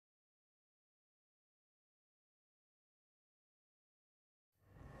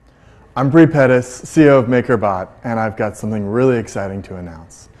I'm Bree Pettis, CEO of MakerBot, and I've got something really exciting to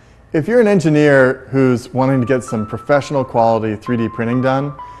announce. If you're an engineer who's wanting to get some professional quality 3D printing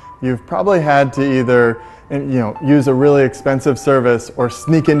done, you've probably had to either use a really expensive service or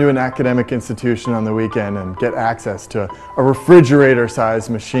sneak into an academic institution on the weekend and get access to a refrigerator-sized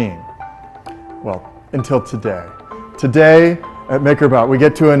machine. Well, until today. Today at MakerBot, we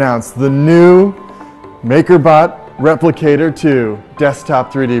get to announce the new MakerBot Replicator 2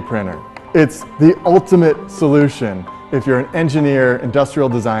 desktop 3D printer. It's the ultimate solution if you're an engineer, industrial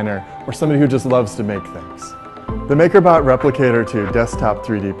designer, or somebody who just loves to make things. The MakerBot Replicator 2 desktop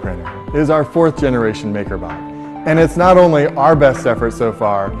 3D printer is our 4th generation MakerBot. And it's not only our best effort so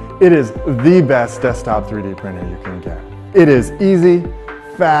far, it is the best desktop 3D printer you can get. It is easy,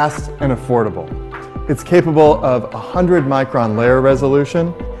 fast, and affordable. It's capable of 100 micron layer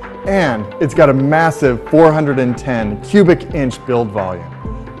resolution, and it's got a massive 410 cubic inch build volume.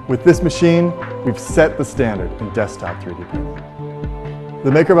 With this machine, we've set the standard in desktop 3D printing.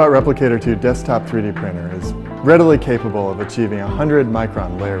 The MakerBot Replicator 2 desktop 3D printer is readily capable of achieving 100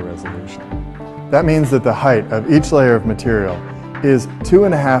 micron layer resolution. That means that the height of each layer of material is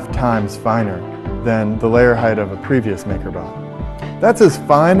 2.5 times finer than the layer height of a previous MakerBot. That's as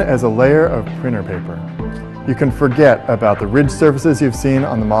fine as a layer of printer paper. You can forget about the ridged surfaces you've seen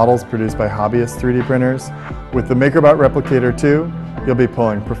on the models produced by hobbyist 3D printers. With the MakerBot Replicator 2, you'll be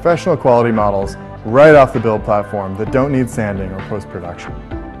pulling professional quality models right off the build platform that don't need sanding or post-production.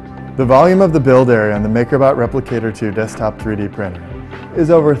 The volume of the build area on the MakerBot Replicator 2 desktop 3D printer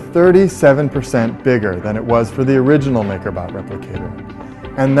is over 37% bigger than it was for the original MakerBot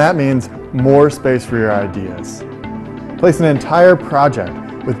Replicator. And that means more space for your ideas. Place an entire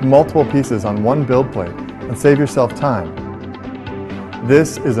project with multiple pieces on one build plate and save yourself time.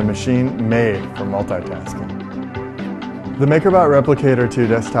 This is a machine made for multitasking. The MakerBot Replicator 2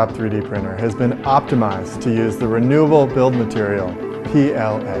 desktop 3D printer has been optimized to use the renewable build material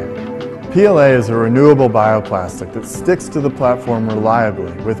PLA. PLA is a renewable bioplastic that sticks to the platform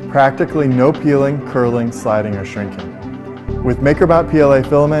reliably with practically no peeling, curling, sliding, or shrinking. With MakerBot PLA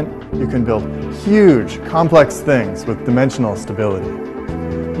filament, you can build huge, complex things with dimensional stability.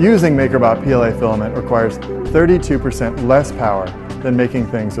 Using MakerBot PLA filament requires 32% less power than making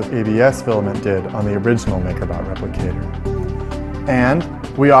things with ABS filament did on the original MakerBot Replicator. And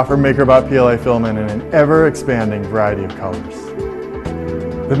we offer MakerBot PLA filament in an ever-expanding variety of colors.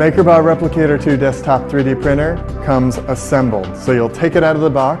 The MakerBot Replicator 2 desktop 3D printer comes assembled, so you'll take it out of the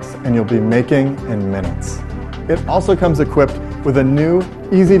box and you'll be making in minutes. It also comes equipped with a new,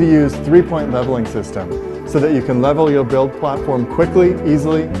 easy-to-use 3-point leveling system so that you can level your build platform quickly,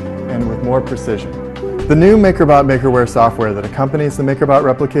 easily, and with more precision. The new MakerBot Makerware software that accompanies the MakerBot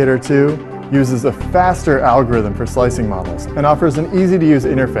Replicator 2 uses a faster algorithm for slicing models and offers an easy-to-use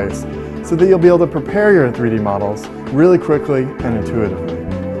interface so that you'll be able to prepare your 3D models really quickly and intuitively.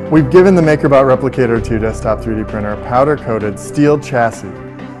 We've given the MakerBot Replicator 2 desktop 3D printer a powder-coated steel chassis.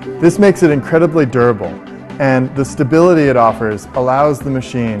 This makes it incredibly durable, and the stability it offers allows the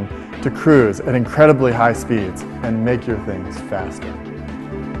machine to cruise at incredibly high speeds and make your things faster.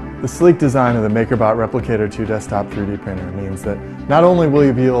 The sleek design of the MakerBot Replicator 2 desktop 3D printer means that not only will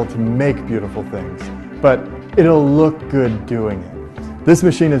you be able to make beautiful things, but it'll look good doing it. This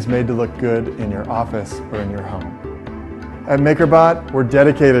machine is made to look good in your office or in your home. At MakerBot, we're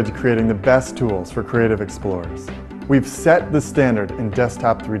dedicated to creating the best tools for creative explorers. We've set the standard in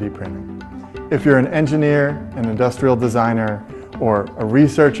desktop 3D printing. If you're an engineer, an industrial designer, or a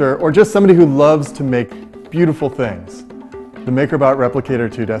researcher, or just somebody who loves to make beautiful things, the MakerBot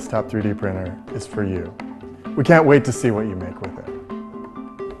Replicator 2 desktop 3D printer is for you. We can't wait to see what you make with it.